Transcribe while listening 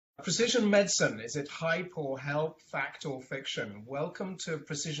Precision medicine, is it hype or help, fact or fiction? Welcome to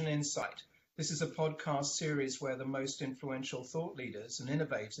Precision Insight. This is a podcast series where the most influential thought leaders and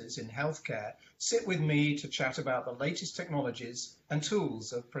innovators in healthcare sit with me to chat about the latest technologies and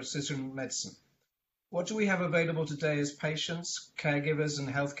tools of precision medicine. What do we have available today as patients, caregivers, and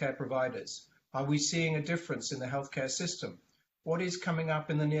healthcare providers? Are we seeing a difference in the healthcare system? What is coming up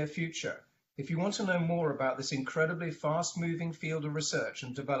in the near future? If you want to know more about this incredibly fast-moving field of research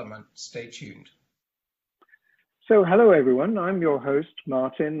and development, stay tuned. So hello, everyone. I'm your host,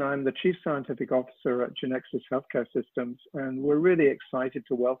 Martin. I'm the Chief Scientific Officer at Genexus Healthcare Systems, and we're really excited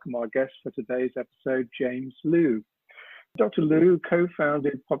to welcome our guest for today's episode, James Liu. Dr. Liu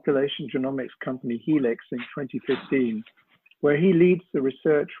co-founded population genomics company Helix in 2015, where he leads the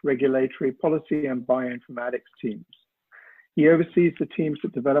research, regulatory, policy, and bioinformatics teams. He oversees the teams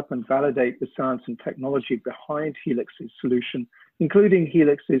that develop and validate the science and technology behind Helix's solution, including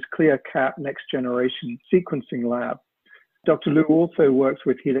Helix's CLIA next generation sequencing lab. Dr. Liu also works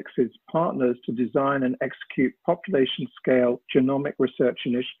with Helix's partners to design and execute population-scale genomic research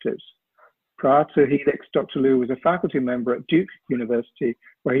initiatives. Prior to Helix, Dr. Liu was a faculty member at Duke University,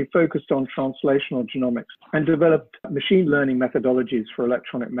 where he focused on translational genomics and developed machine learning methodologies for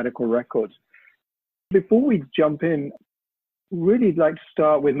electronic medical records. Before we jump in, really like to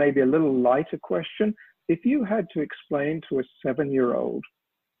start with maybe a little lighter question. If you had to explain to a 7-year-old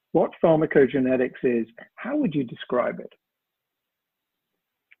what pharmacogenetics is, how would you describe it?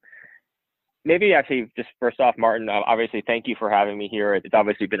 Maybe actually just first off, Martin, obviously, thank you for having me here. It's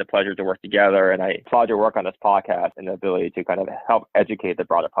obviously been a pleasure to work together, and I applaud your work on this podcast and the ability to kind of help educate the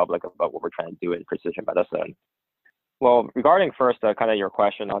broader public about what we're trying to do in precision medicine. Well, regarding first kind of your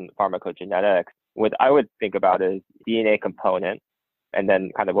question on pharmacogenetics, what I would think about is DNA component, and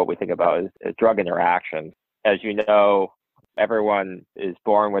then kind of what we think about is drug interactions. As you know, everyone is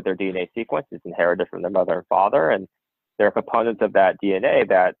born with their DNA sequence. It's inherited from their mother and father, and there are components of that DNA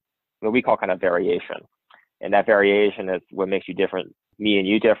that what we call kind of variation. And that variation is what makes you different, me and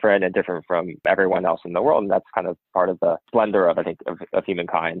you different, and different from everyone else in the world. And that's kind of part of the splendor of, I think, of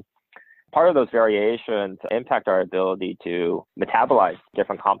humankind. Part of those variations impact our ability to metabolize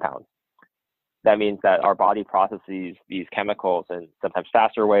different compounds. That means that our body processes these chemicals in sometimes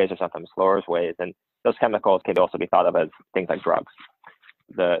faster ways or sometimes slower ways. And those chemicals can also be thought of as things like drugs.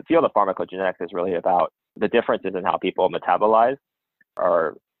 The field of pharmacogenetics is really about the differences in how people metabolize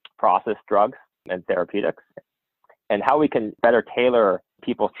or process drugs and therapeutics, and how we can better tailor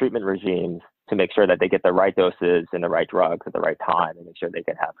people's treatment regimes to make sure that they get the right doses and the right drugs at the right time, and make sure they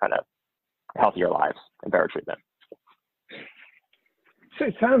can have kind of healthier lives and better treatment. So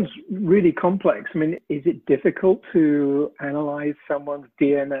it sounds really complex. I mean, is it difficult to analyze someone's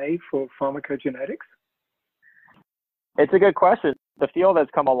DNA for pharmacogenetics? It's a good question. The field has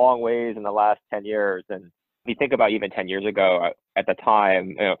come a long ways in the last 10 years. And if you think about even 10 years ago, at the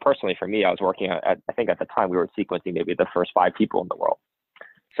time, personally for me, I was working at, I think at the time we were sequencing maybe the first 5 people in the world.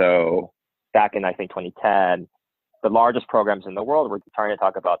 So back in, I think, 2010, the largest programs in the world were trying to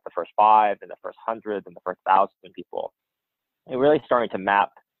talk about the first 5 and the first 100 and the first 1,000 people. And really starting to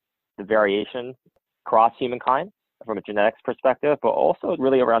map the variation across humankind from a genetics perspective, but also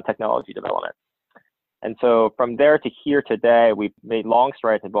really around technology development. And so from there to here today, we've made long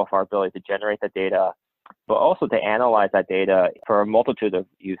strides in both our ability to generate the data, but also to analyze that data for a multitude of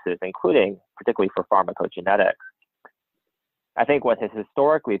uses, including particularly for pharmacogenetics. I think what has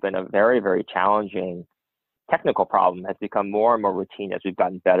historically been a very, very challenging technical problem has become more and more routine as we've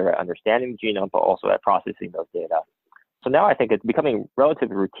gotten better at understanding the genome, but also at processing those data. So now I think it's becoming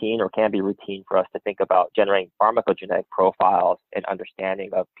relatively routine, or can be routine, for us to think about generating pharmacogenetic profiles and understanding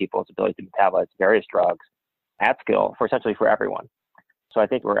of people's ability to metabolize various drugs at scale essentially for everyone. So I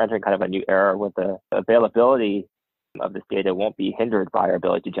think we're entering kind of a new era where the availability of this data won't be hindered by our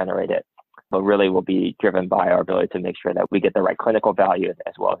ability to generate it, but really will be driven by our ability to make sure that we get the right clinical value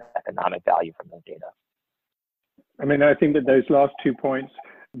as well as economic value from those data. I mean, I think that those last 2 points,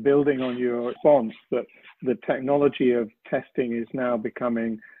 building on your response, that the technology of testing is now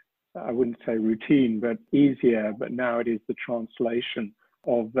becoming, I wouldn't say routine, but easier, but now it is the translation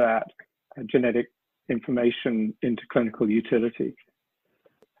of that genetic information into clinical utility.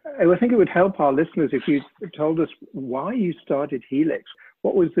 I think it would help our listeners if you told us why you started Helix.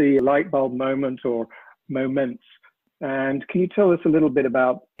 What was the light bulb moment or moments? And can you tell us a little bit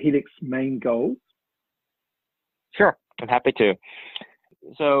about Helix's main goals? Sure, I'm happy to.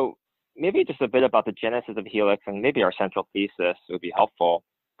 So maybe just a bit about the genesis of Helix and maybe our central thesis would be helpful.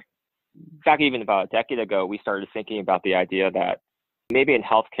 Back even about a decade ago, we started thinking about the idea that maybe in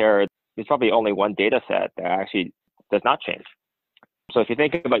healthcare, there's probably only one data set that actually does not change. So if you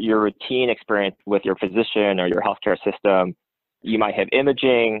think about your routine experience with your physician or your healthcare system, you might have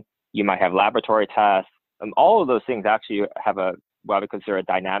imaging, you might have laboratory tests, and all of those things actually have what I would consider a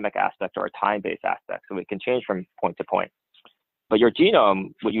dynamic aspect or a time-based aspect. So it can change from point to point. But your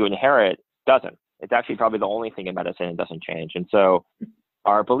genome, what you inherit, doesn't. It's actually probably the only thing in medicine that doesn't change. And so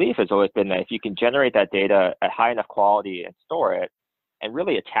our belief has always been that if you can generate that data at high enough quality and store it and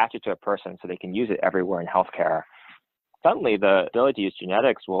really attach it to a person so they can use it everywhere in healthcare, suddenly the ability to use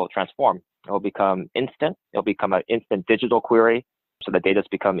genetics will transform. It will become instant. It'll become an instant digital query. So the data's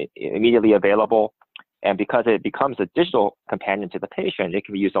become immediately available. And because it becomes a digital companion to the patient, it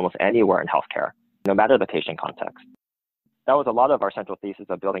can be used almost anywhere in healthcare, no matter the patient context. That was a lot of our central thesis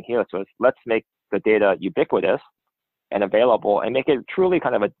of building Helix was let's make the data ubiquitous and available and make it truly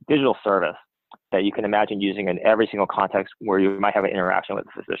kind of a digital service that you can imagine using in every single context where you might have an interaction with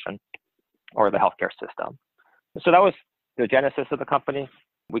the physician or the healthcare system. So that was the genesis of the company.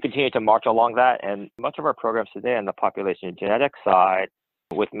 We continue to march along that, and much of our programs today on the population genetics side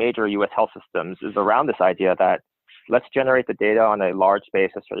with major US health systems is around this idea that let's generate the data on a large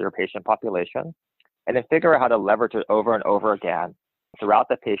basis for your patient population and then figure out how to leverage it over and over again throughout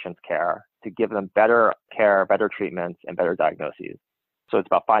the patient's care to give them better care, better treatments, and better diagnoses. So it's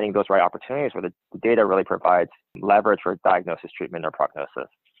about finding those right opportunities where the data really provides leverage for diagnosis, treatment, or prognosis.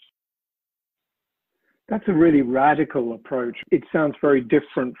 That's a really radical approach. It sounds very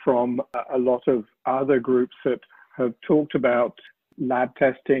different from a lot of other groups that have talked about lab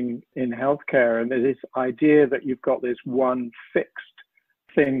testing in healthcare, and this idea that you've got this one fixed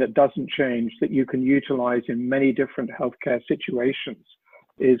thing that doesn't change that you can utilize in many different healthcare situations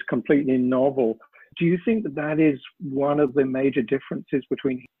is completely novel. Do you think that that is one of the major differences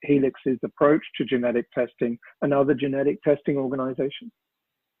between Helix's approach to genetic testing and other genetic testing organizations?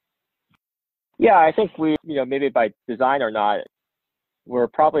 Yeah, I think we, maybe by design or not, we're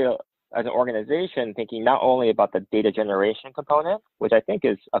probably as an organization thinking not only about the data generation component, which I think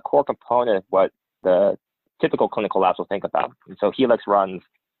is a core component of what the typical clinical labs will think about. And so Helix runs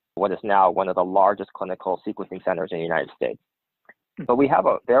what is now one of the largest clinical sequencing centers in the United States. But we have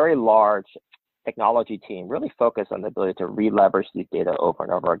a very large technology team really focused on the ability to re-leverage these data over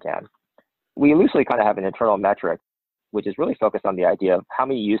and over again. We loosely kind of have an internal metric, which is really focused on the idea of how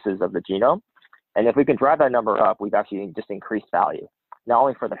many uses of the genome. And if we can drive that number up, we've actually just increased value, not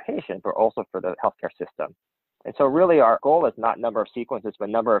only for the patient, but also for the healthcare system. And so really our goal is not number of sequences, but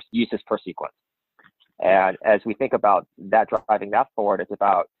number of uses per sequence. And as we think about that, driving that forward, it's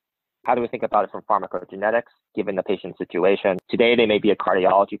about how do we think about it from pharmacogenetics, given the patient's situation. Today, they may be a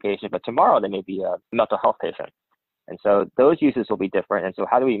cardiology patient, but tomorrow they may be a mental health patient. And so those uses will be different. And so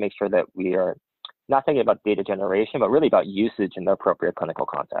how do we make sure that we are not thinking about data generation, but really about usage in the appropriate clinical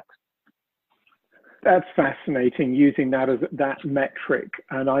context? That's fascinating, using that as that metric.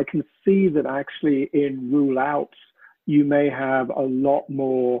 And I can see that actually in rule outs, you may have a lot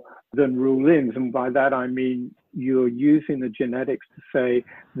more than rule ins. And by that, I mean, you're using the genetics to say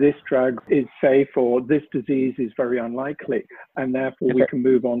this drug is safe or this disease is very unlikely, and therefore we can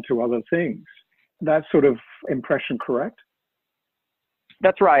move on to other things. That sort of impression correct?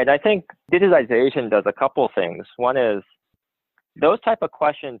 That's right. I think digitization does a couple of things. One is those type of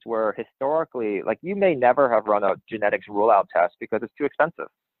questions were historically, like you may never have run a genetics rule out test because it's too expensive.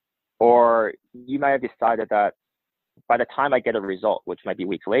 Or you might have decided that by the time I get a result, which might be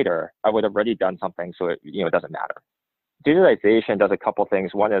weeks later, I would have already done something, so it doesn't matter. Digitization does a couple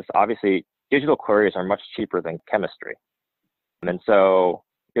things. One is obviously digital queries are much cheaper than chemistry. And so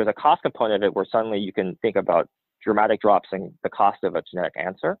there's a cost component of it where suddenly you can think about dramatic drops in the cost of a genetic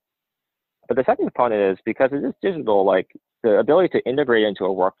answer. But the second component is because it is digital, like the ability to integrate into a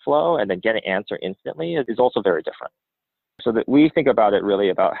workflow and then get an answer instantly is also very different. So that we think about it really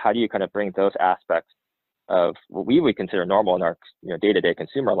about how do you kind of bring those aspects of what we would consider normal in our day-to-day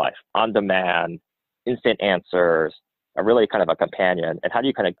consumer life, on-demand, instant answers, are really kind of a companion. And how do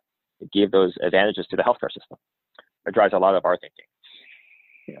you kind of give those advantages to the healthcare system? It drives a lot of our thinking.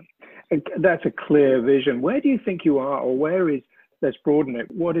 Yeah, that's a clear vision. Where do you think you are, or let's broaden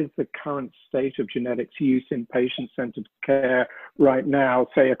it. What is the current state of genetics use in patient-centered care right now,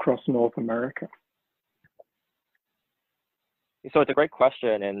 say across North America? So it's a great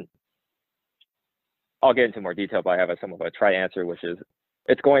question, and I'll get into more detail, but I have some of a try answer, which is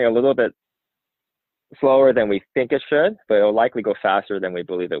it's going a little bit slower than we think it should, but it'll likely go faster than we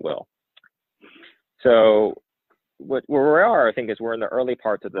believe it will. So where we are, I think, is we're in the early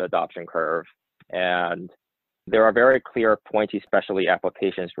parts of the adoption curve, and there are very clear pointy specialty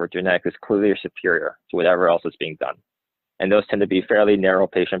applications where genetics is clearly superior to whatever else is being done. And those tend to be fairly narrow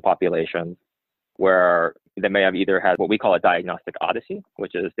patient populations where they may have either had what we call a diagnostic odyssey,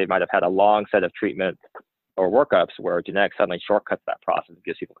 which is they might have had a long set of treatments or workups where genetics suddenly shortcuts that process and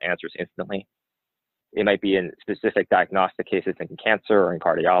gives people answers instantly. It might be in specific diagnostic cases in cancer or in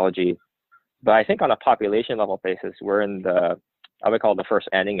cardiology. But I think on a population level basis, we're in I would call the first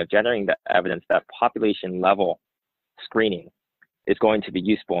inning of generating the evidence that population level screening is going to be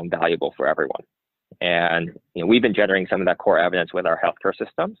useful and valuable for everyone. And we've been generating some of that core evidence with our healthcare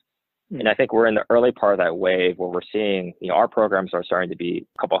systems. And I think we're in the early part of that wave where we're seeing, our programs are starting to be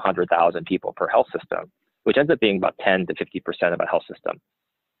a couple 100,000 people per health system, which ends up being about 10 to 50% of a health system.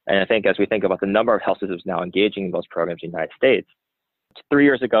 And I think as we think about the number of health systems now engaging in those programs in the United States, 3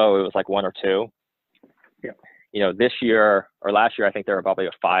 years ago, it was like 1 or 2. Yeah. This year or last year, I think there were probably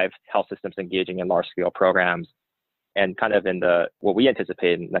 5 health systems engaging in large scale programs. And kind of in what we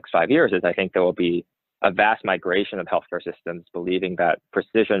anticipate in the next 5 years is I think there will be a vast migration of healthcare systems believing that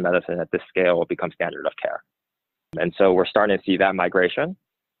precision medicine at this scale will become standard of care. And so we're starting to see that migration.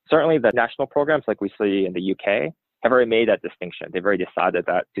 Certainly the national programs like we see in the UK have already made that distinction. They've already decided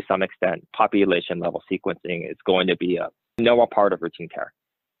that to some extent, population level sequencing is going to be a normal part of routine care.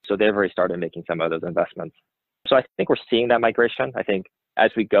 So they've already started making some of those investments. So I think we're seeing that migration. I think as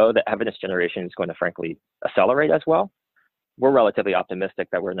we go, the evidence generation is going to frankly accelerate as well. We're relatively optimistic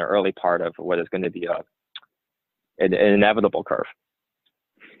that we're in the early part of what is going to be an inevitable curve.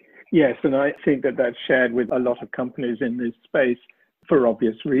 Yes, and I think that that's shared with a lot of companies in this space for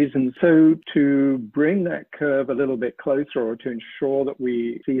obvious reasons. So to bring that curve a little bit closer or to ensure that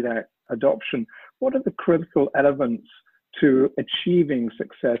we see that adoption, what are the critical elements to achieving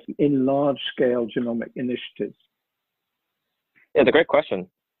success in large-scale genomic initiatives? Yeah, it's a great question.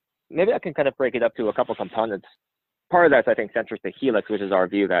 Maybe I can kind of break it up to a couple components. Part of that's, I think, centers to Helix, which is our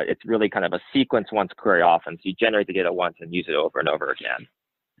view that it's really kind of a sequence once, query often. So you generate the data once and use it over and over again.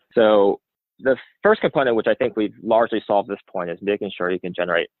 So the first component, which I think we've largely solved at this point, is making sure you can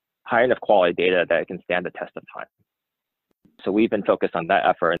generate high enough quality data that it can stand the test of time. So we've been focused on that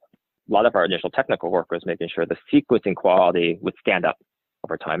effort. A lot of our initial technical work was making sure the sequencing quality would stand up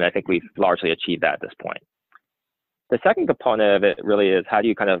over time. And I think we've largely achieved that at this point. The second component of it really is how do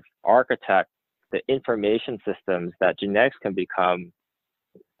you kind of architect the information systems that genetics can become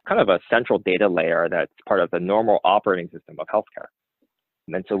kind of a central data layer that's part of the normal operating system of healthcare.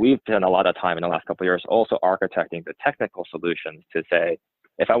 And so we've spent a lot of time in the last couple of years also architecting the technical solutions to say,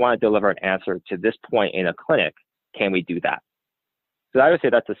 if I want to deliver an answer to this point in a clinic, can we do that? So I would say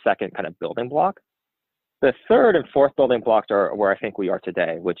that's the second kind of building block. The third and fourth building blocks are where I think we are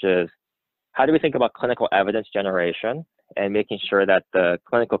today, which is how do we think about clinical evidence generation and making sure that the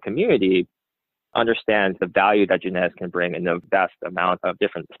clinical community understands the value that genetics can bring in the vast amount of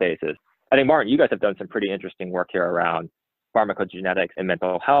different spaces. I think, Martin, you guys have done some pretty interesting work here around pharmacogenetics and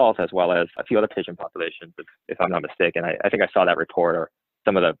mental health, as well as a few other patient populations, if I'm not mistaken. I think I saw that report or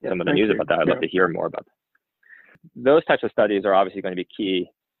some of the news about that. I'd love to hear more about that. Those types of studies are obviously going to be key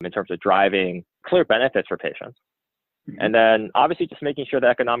in terms of driving clear benefits for patients. And then obviously just making sure the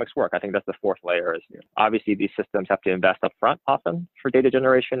economics work. I think that's the fourth layer is obviously these systems have to invest upfront often for data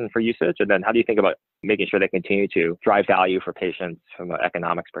generation and for usage. And then how do you think about making sure they continue to drive value for patients from an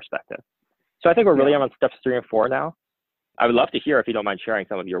economics perspective? So I think we're really on steps 3 and 4 now. I would love to hear if you don't mind sharing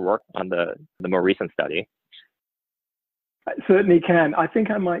some of your work on the more recent study. I certainly can. I think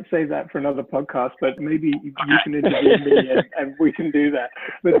I might save that for another podcast, but maybe you can interview me and we can do that.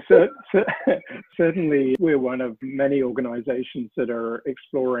 But certainly we're one of many organizations that are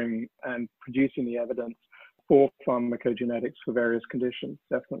exploring and producing the evidence for pharmacogenetics for various conditions,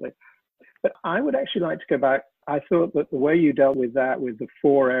 definitely. But I would actually like to go back. I thought that the way you dealt with that, with the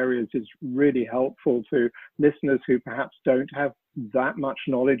 4 areas, is really helpful to listeners who perhaps don't have that much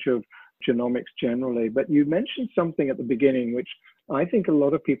knowledge of genomics generally. But you mentioned something at the beginning, which I think a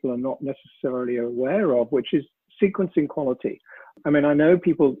lot of people are not necessarily aware of, which is sequencing quality. I mean, I know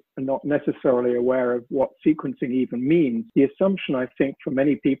people are not necessarily aware of what sequencing even means. The assumption, I think, for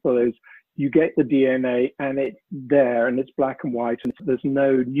many people is you get the DNA and it's there and it's black and white and there's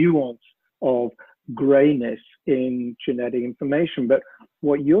no nuance of grayness in genetic information. But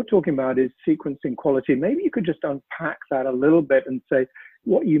what you're talking about is sequencing quality. Maybe you could just unpack that a little bit and say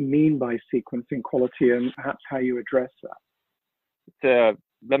what you mean by sequencing quality and perhaps how you address that.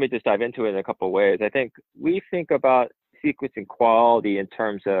 Let me just dive into it in a couple of ways. I think we think about sequencing quality in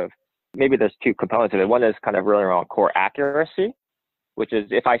terms of maybe there's 2 components of it. One is kind of really around core accuracy, which is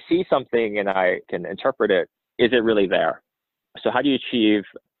if I see something and I can interpret it, is it really there? So how do you achieve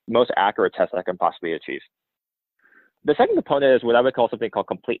most accurate test I can possibly achieve? The second component is what I would call something called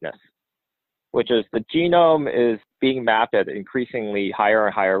completeness, which is the genome is being mapped at increasingly higher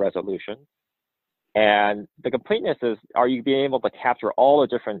and higher resolution. And the completeness is, are you being able to capture all the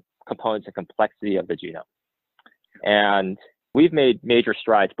different components and complexity of the genome? And we've made major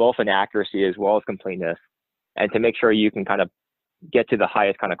strides, both in accuracy as well as completeness, and to make sure you can kind of get to the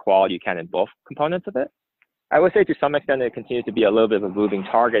highest kind of quality you can in both components of it. I would say to some extent it continues to be a little bit of a moving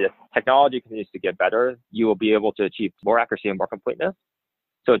target. If technology continues to get better, you will be able to achieve more accuracy and more completeness.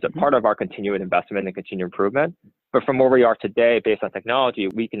 So it's a part of our continued investment and continued improvement. But from where we are today, based on technology,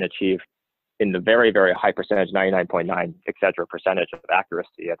 we can achieve in the very, very high percentage, 99.9, et cetera, percentage of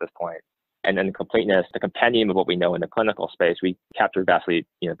accuracy at this point. And then the completeness, the compendium of what we know in the clinical space, we capture vastly,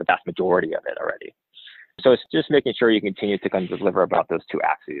 the vast majority of it already. So it's just making sure you continue to kind of deliver about those two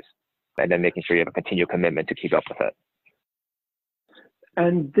axes, and then making sure you have a continued commitment to keep up with it.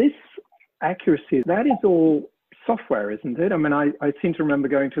 And this accuracy, that is all software, isn't it? I mean, I seem to remember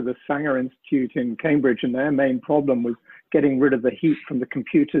going to the Sanger Institute in Cambridge, and their main problem was getting rid of the heat from the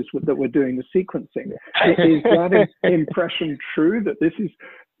computers that were doing the sequencing. Is that impression true, that this is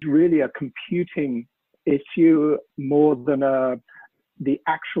really a computing issue more than the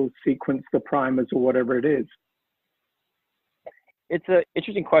actual sequence, the primers or whatever it is? It's an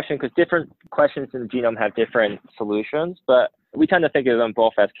interesting question because different questions in the genome have different solutions, but we tend to think of them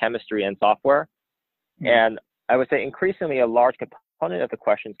both as chemistry and software. And I would say increasingly a large component of the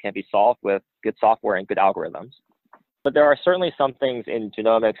questions can be solved with good software and good algorithms. But there are certainly some things in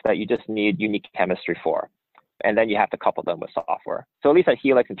genomics that you just need unique chemistry for, and then you have to couple them with software. So at least at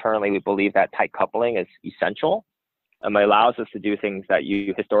Helix internally, we believe that tight coupling is essential. It allows us to do things that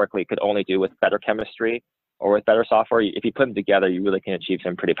you historically could only do with better chemistry or with better software. If you put them together, you really can achieve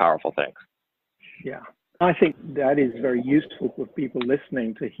some pretty powerful things. Yeah, I think that is very useful for people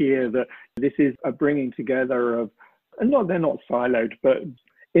listening to hear that this is a bringing together of, and they're not siloed, but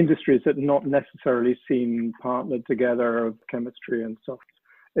industries that not necessarily seem partnered together of chemistry and software.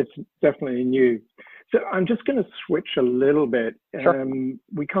 It's definitely new. So I'm just going to switch a little bit. Sure.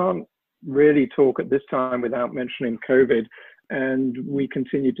 We can't really talk at this time without mentioning COVID, and we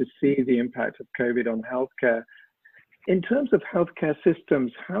continue to see the impact of COVID on healthcare. In terms of healthcare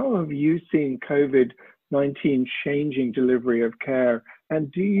systems, how have you seen COVID-19 changing delivery of care?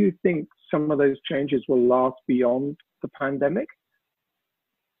 And do you think some of those changes will last beyond the pandemic?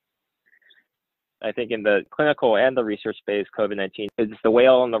 I think in the clinical and the research space, COVID-19 is the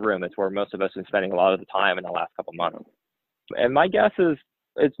whale in the room. It's where most of us have been spending a lot of the time in the last couple of months. And my guess is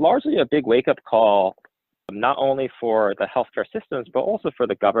it's largely a big wake-up call, not only for the healthcare systems, but also for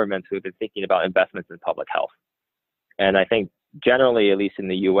the governments who have been thinking about investments in public health. And I think generally, at least in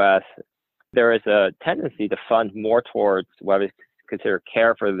the US, there is a tendency to fund more towards what is considered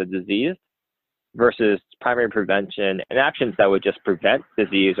care for the disease versus primary prevention and actions that would just prevent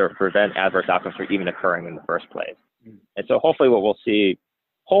disease or prevent adverse outcomes from even occurring in the first place. And so hopefully what we'll see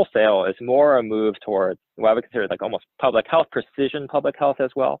wholesale is more a move towards what I would consider like almost public health, precision public health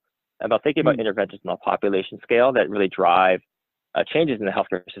as well, about thinking about interventions on a population scale that really drive changes in the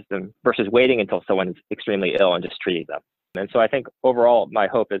healthcare system versus waiting until someone is extremely ill and just treating them. And so I think overall, my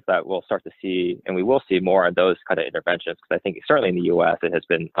hope is that we'll start to see, and we will see more of those kind of interventions, because I think certainly in the US, it has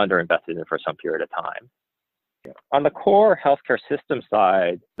been underinvested in for some period of time. Yeah. On the core healthcare system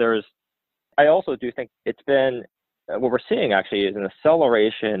side, I also do think it's been, what we're seeing actually is an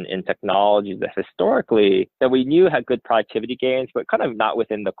acceleration in technology that historically, that we knew had good productivity gains, but kind of not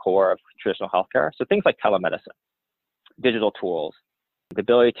within the core of traditional healthcare. So things like telemedicine, digital tools, the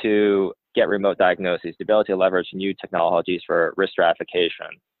ability to get remote diagnoses, the ability to leverage new technologies for risk stratification.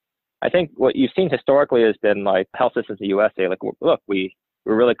 I think what you've seen historically has been like health systems in the US say, like, look, we're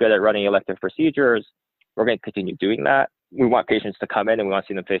really good at running elective procedures. We're going to continue doing that. We want patients to come in and we want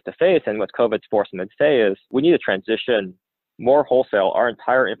to see them face to face. And what COVID's forcing them to say is we need to transition more wholesale, our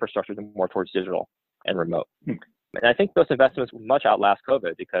entire infrastructure more towards digital and remote. And I think those investments will much outlast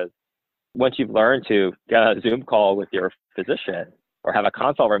COVID, because once you've learned to get a Zoom call with your physician or have a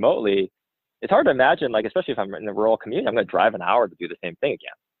consult remotely, it's hard to imagine, like, especially if I'm in a rural community, I'm going to drive an hour to do the same thing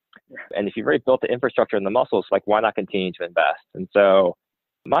again. And if you've already built the infrastructure and the muscles, like, why not continue to invest? And so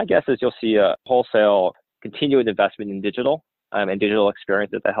my guess is you'll see a wholesale continued investment in digital and digital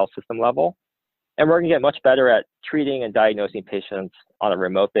experience at the health system level. And we're going to get much better at treating and diagnosing patients on a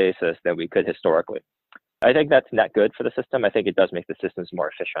remote basis than we could historically. I think that's net good for the system. I think it does make the systems more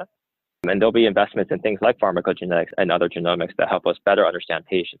efficient. And there'll be investments in things like pharmacogenetics and other genomics that help us better understand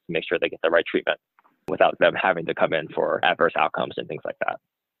patients and make sure they get the right treatment without them having to come in for adverse outcomes and things like that.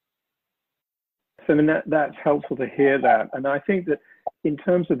 So I mean, that's helpful to hear that. And I think that in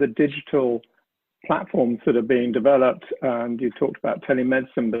terms of the digital platforms that are being developed, and you talked about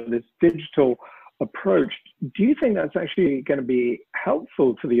telemedicine, but this digital approach, do you think that's actually going to be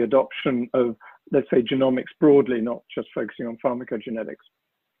helpful to the adoption of let's say, genomics broadly, not just focusing on pharmacogenetics?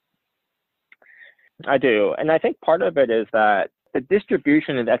 I do. And I think part of it is that the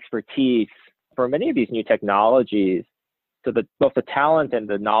distribution of expertise for many of these new technologies, so that both the talent and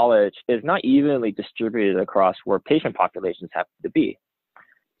the knowledge is not evenly distributed across where patient populations happen to be.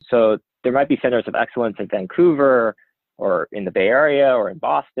 So there might be centers of excellence in Vancouver or in the Bay Area or in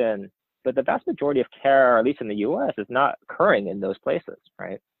Boston, but the vast majority of care, at least in the US, is not occurring in those places,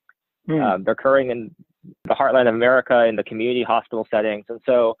 right? They're occurring in the heartland of America, in the community hospital settings. And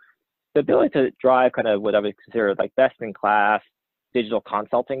so the ability to drive kind of what I would consider like best in class digital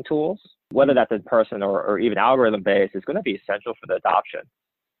consulting tools, whether that's in person or even algorithm based, is going to be essential for the adoption.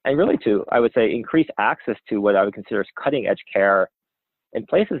 And really to, I would say, increase access to what I would consider as cutting edge care in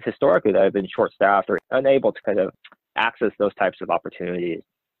places historically that have been short staffed or unable to kind of access those types of opportunities.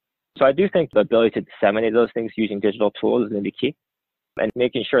 So I do think the ability to disseminate those things using digital tools is going to be key. And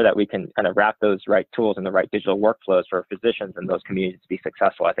making sure that we can kind of wrap those right tools in the right digital workflows for physicians in those communities to be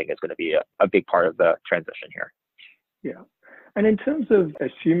successful, I think is going to be a big part of the transition here. Yeah. And in terms of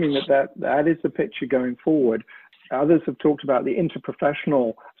assuming that is the picture going forward, others have talked about the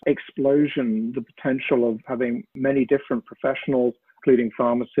interprofessional explosion, the potential of having many different professionals, including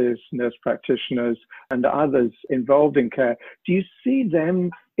pharmacists, nurse practitioners, and others involved in care. Do you see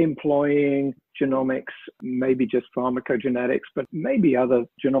them employing genomics, maybe just pharmacogenetics, but maybe other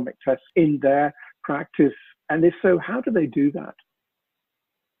genomic tests in their practice? And if so, how do they do that?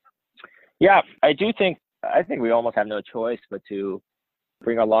 Yeah, I think we almost have no choice but to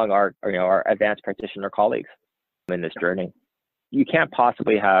bring along our advanced practitioner colleagues in this journey. You can't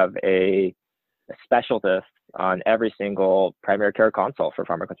possibly have a specialist on every single primary care consult for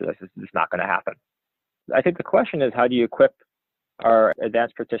pharmacogenetics. It's just not going to happen. I think the question is, how do you equip our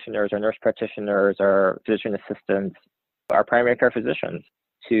advanced practitioners, our nurse practitioners, our physician assistants, our primary care physicians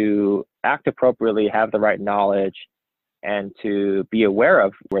to act appropriately, have the right knowledge, and to be aware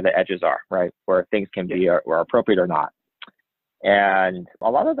of where the edges are, right? Where things can be or appropriate or not. And a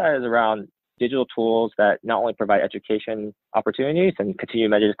lot of that is around digital tools that not only provide education opportunities and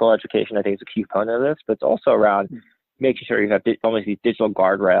continuing medical education, I think is a key component of this, but it's also around making sure you have almost these digital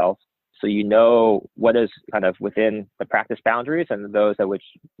guardrails so you know what is kind of within the practice boundaries and those that which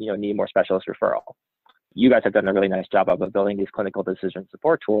need more specialist referral. You guys have done a really nice job of building these clinical decision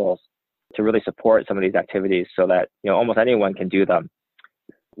support tools to really support some of these activities so that almost anyone can do them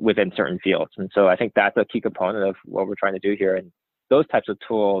within certain fields. And so I think that's a key component of what we're trying to do here. And those types of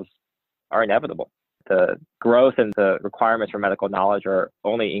tools are inevitable. The growth and the requirements for medical knowledge are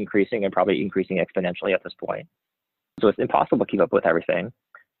only increasing and probably increasing exponentially at this point. So it's impossible to keep up with everything.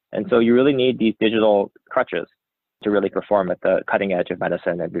 And so you really need these digital crutches to really perform at the cutting edge of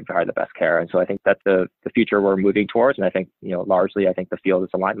medicine and provide the best care. And so I think that's the future we're moving towards. And I think, largely, I think the field is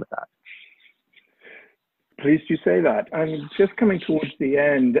aligned with that. Pleased you say that. And just coming towards the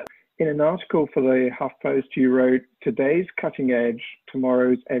end, in an article for the HuffPost, you wrote, "Today's cutting edge,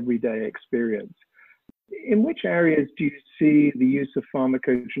 tomorrow's everyday experience." In which areas do you see the use of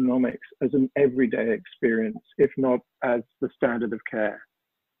pharmacogenomics as an everyday experience, if not as the standard of care?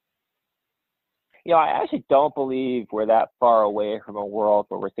 I actually don't believe we're that far away from a world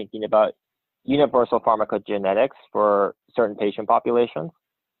where we're thinking about universal pharmacogenetics for certain patient populations.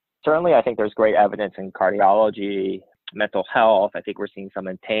 Certainly, I think there's great evidence in cardiology, mental health. I think we're seeing some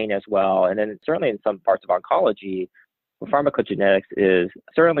in pain as well. And then certainly in some parts of oncology, where pharmacogenetics is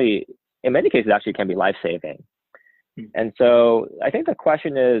certainly, in many cases, actually can be life-saving. And so I think the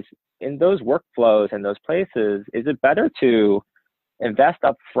question is, in those workflows and those places, is it better to invest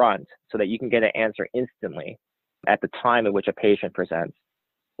up front so that you can get an answer instantly at the time at which a patient presents?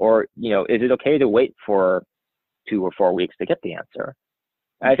 Or, is it okay to wait for 2 or 4 weeks to get the answer?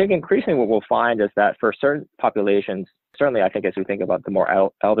 I think increasingly what we'll find is that for certain populations, certainly I think as we think about the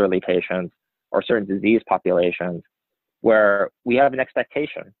more elderly patients or certain disease populations, where we have an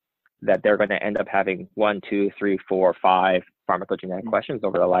expectation that they're going to end up having 1, 2, 3, 4, 5 pharmacogenetic questions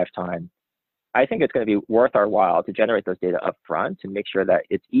over their lifetime, I think it's going to be worth our while to generate those data up front to make sure that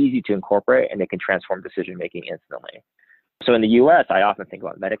it's easy to incorporate and it can transform decision-making instantly. So in the US, I often think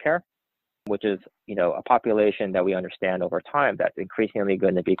about Medicare, which is, a population that we understand over time that's increasingly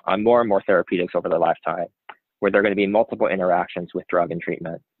going to be on more and more therapeutics over their lifetime, where there are going to be multiple interactions with drug and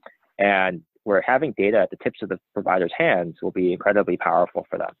treatment. And where having data at the tips of the provider's hands will be incredibly powerful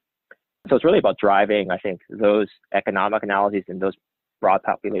for them. So it's really about driving, I think, those economic analyses in those broad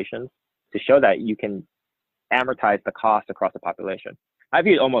populations to show that you can amortize the cost across the population. I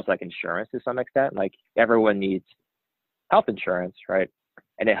view it almost like insurance to some extent, like everyone needs health insurance, right?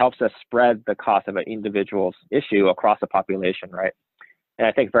 And it helps us spread the cost of an individual's issue across the population, right? And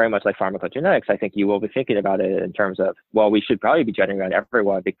I think very much like pharmacogenetics, I think you will be thinking about it in terms of, well, we should probably be generating around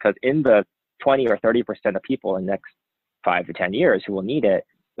everyone, because in the 20 or 30% of people in the next 5 to 10 years who will need it,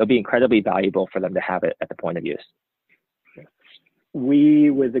 it'll be incredibly valuable for them to have it at the point of use.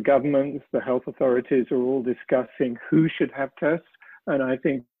 We, with the governments, the health authorities, are all discussing who should have tests. And I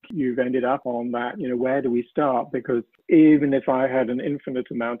think you've ended up on that, where do we start? Because even if I had an infinite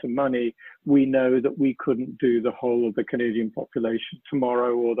amount of money, we know that we couldn't do the whole of the Canadian population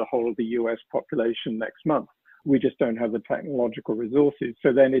tomorrow or the whole of the US population next month. We just don't have the technological resources.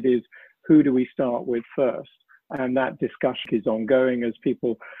 So then it is, who do we start with first? And that discussion is ongoing as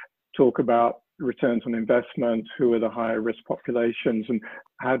people talk about returns on investment, who are the higher risk populations, and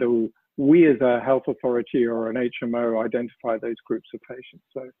how do we as a health authority or an HMO identify those groups of patients.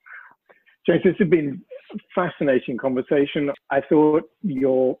 So, James, this has been a fascinating conversation. I thought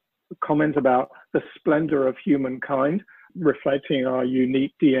your comment about the splendor of humankind, reflecting our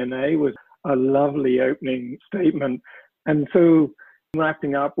unique DNA, was a lovely opening statement. And so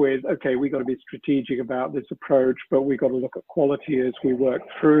wrapping up with, okay, we got to be strategic about this approach, but we got to look at quality as we work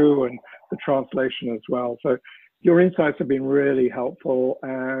through and the translation as well. So your insights have been really helpful,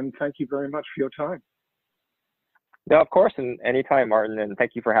 and thank you very much for your time. No, of course, and anytime, Martin, and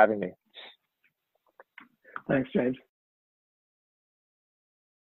thank you for having me. Thanks, James.